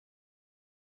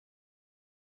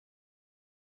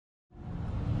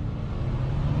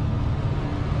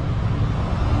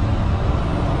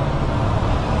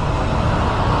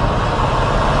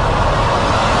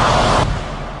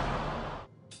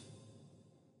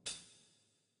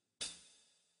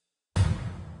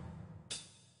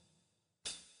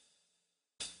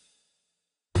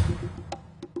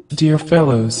Dear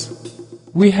fellows,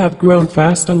 we have grown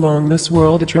fast along this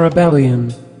world at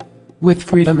rebellion, with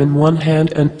freedom in one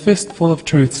hand and fistful of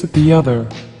truths at the other.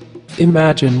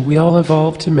 Imagine we all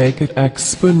evolved to make it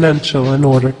exponential in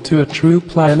order to a true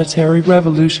planetary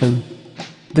revolution.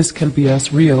 This can be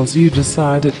as real as you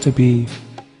decide it to be.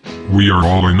 We are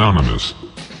all anonymous.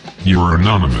 You're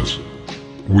anonymous.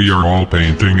 We are all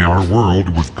painting our world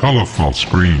with colorful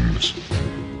screens.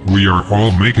 We are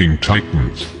all making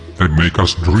titans that make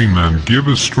us dream and give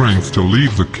us strength to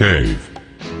leave the cave.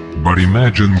 But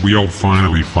imagine we all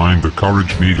finally find the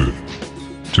courage needed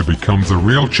to become the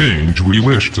real change we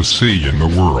wish to see in the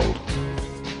world.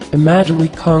 Imagine we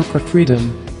conquer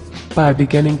freedom by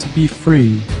beginning to be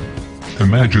free.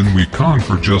 Imagine we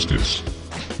conquer justice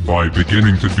by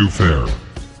beginning to do fair.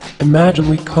 Imagine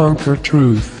we conquer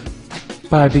truth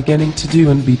by beginning to do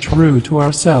and be true to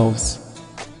ourselves.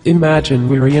 Imagine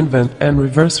we reinvent and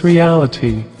reverse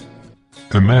reality.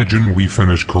 Imagine we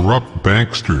finish corrupt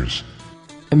banksters.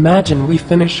 Imagine we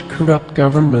finish corrupt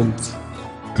governments.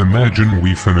 Imagine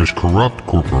we finish corrupt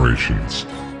corporations.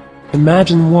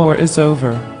 Imagine war is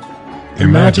over.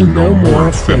 Imagine no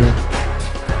more fear.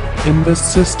 In this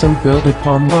system built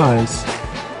upon lies,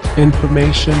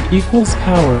 information equals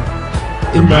power.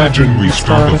 Imagine we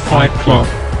start a fight club.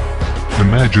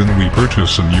 Imagine we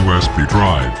purchase an USB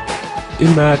drive.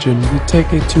 Imagine we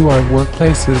take it to our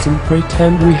workplaces and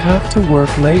pretend we have to work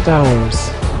late hours.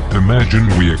 Imagine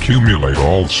we accumulate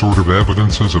all sort of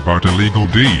evidences about illegal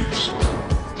deeds.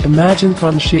 Imagine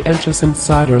conscientious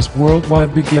insiders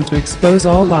worldwide begin to expose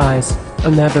all lies,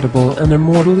 inevitable and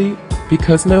immortally,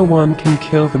 because no one can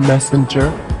kill the messenger.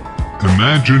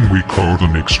 Imagine we code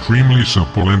an extremely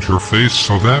simple interface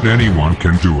so that anyone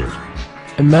can do it.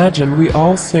 Imagine we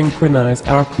all synchronize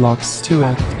our clocks to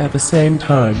act at the same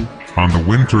time. On the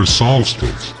winter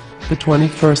solstice, the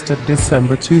 21st of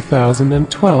December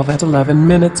 2012 at 11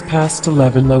 minutes past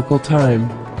 11 local time.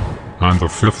 On the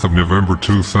 5th of November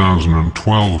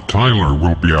 2012, Tyler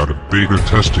will be out of beta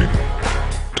testing.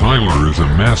 Tyler is a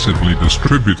massively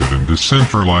distributed and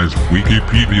decentralized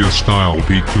Wikipedia-style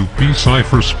P2P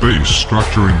cypherspace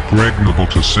structure impregnable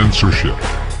to censorship.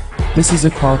 This is a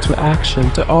call to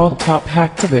action to all top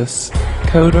hacktivists,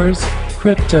 coders,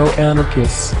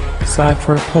 crypto-anarchists,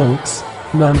 cypherpunks,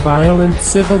 non-violent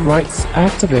civil rights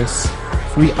activists,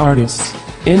 free artists,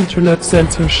 internet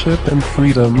censorship and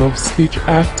freedom of speech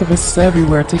activists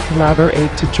everywhere to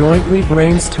collaborate to jointly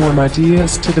brainstorm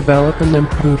ideas to develop and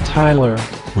improve Tyler.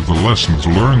 With the lessons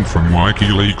learned from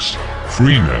WikiLeaks,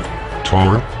 Freenet,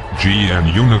 Tor,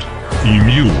 GNUnit,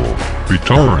 eMule,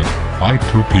 BitTorrent,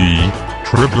 I2P,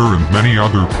 Trigger and many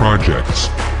other projects.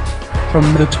 From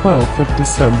the 12th of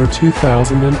December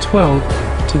 2012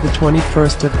 to the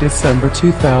 21st of December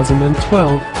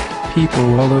 2012,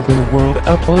 people all over the world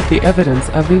upload the evidence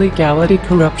of illegality,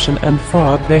 corruption and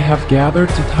fraud they have gathered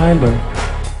to Tyler.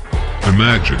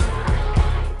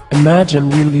 Imagine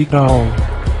we leak all.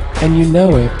 And you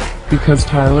know it, because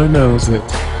Tyler knows it.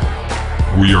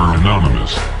 We are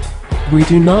anonymous. We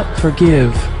do not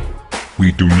forgive.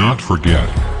 We do not forget.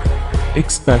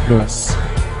 Expect us.